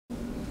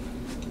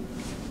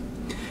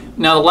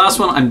Now the last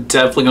one I'm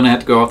definitely going to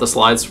have to go off the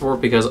slides for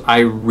because I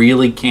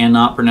really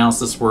cannot pronounce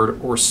this word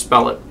or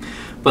spell it.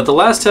 But the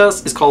last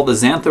test is called the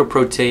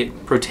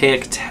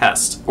Xanthoproteic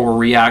Test or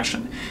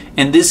reaction.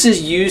 And this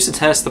is used to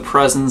test the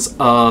presence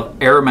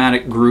of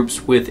aromatic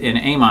groups within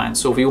amine.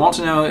 So if we want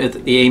to know if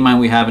the amine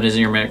we have is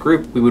an aromatic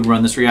group, we would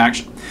run this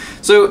reaction.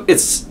 So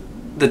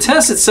the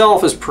test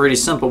itself is pretty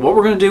simple. What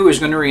we're going to do is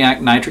going to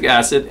react nitric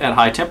acid at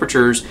high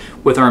temperatures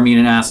with our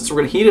amino acids. So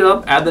we're going to heat it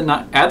up, add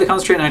the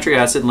concentrated nitric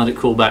acid, and let it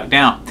cool back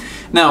down.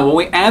 Now, when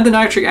we add the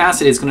nitric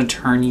acid, it's going to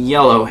turn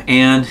yellow.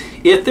 And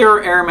if there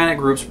are aromatic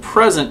groups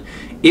present,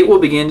 it will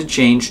begin to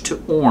change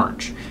to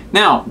orange.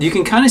 Now, you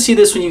can kind of see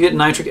this when you get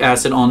nitric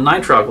acid on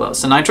Nitro Gloves.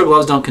 So Nitro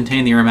Gloves don't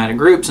contain the aromatic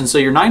groups, and so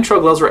your Nitro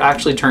Gloves will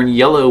actually turn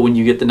yellow when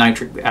you get the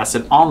nitric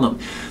acid on them.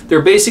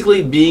 They're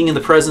basically being in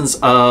the presence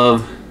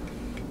of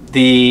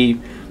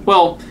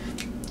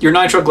your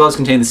Nitro Gloves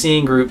contain the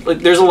C group. Like,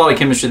 there's a lot of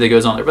chemistry that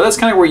goes on there, but that's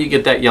kind of where you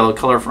get that yellow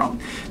color from.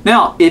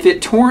 Now, if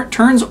it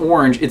turns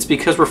orange, it's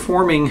because we're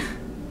forming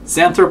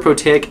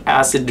xanthoproteic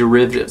acid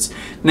derivatives.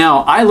 Now,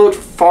 I looked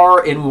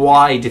far and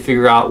wide to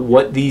figure out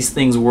what these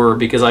things were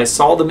because I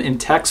saw them in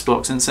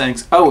textbooks and saying,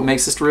 oh, it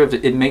makes this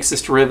derivative, it makes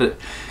this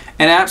derivative.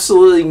 And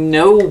absolutely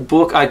no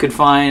book I could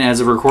find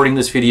as of recording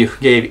this video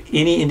gave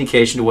any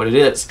indication to what it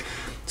is.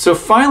 So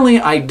finally,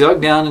 I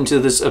dug down into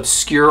this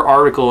obscure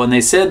article and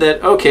they said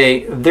that,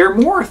 okay, they're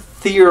more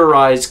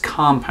theorized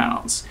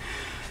compounds.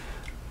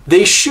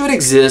 They should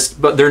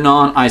exist, but they're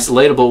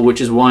non-isolatable,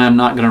 which is why I'm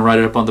not going to write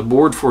it up on the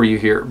board for you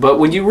here. But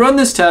when you run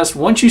this test,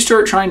 once you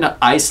start trying to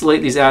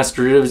isolate these acid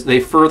derivatives,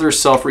 they further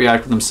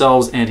self-react with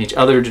themselves and each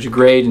other to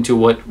degrade into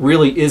what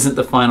really isn't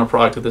the final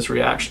product of this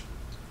reaction.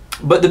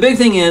 But the big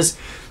thing is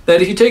that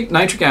if you take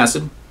nitric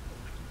acid,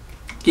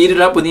 heat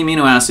it up with the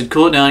amino acid,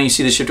 cool it down, you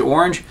see the shift to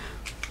orange,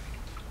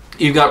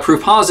 you've got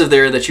proof positive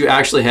there that you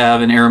actually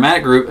have an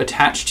aromatic group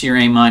attached to your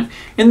amine,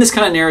 and this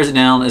kind of narrows it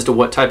down as to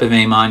what type of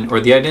amine or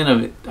the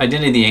identity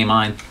of the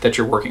amine that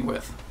you're working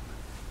with.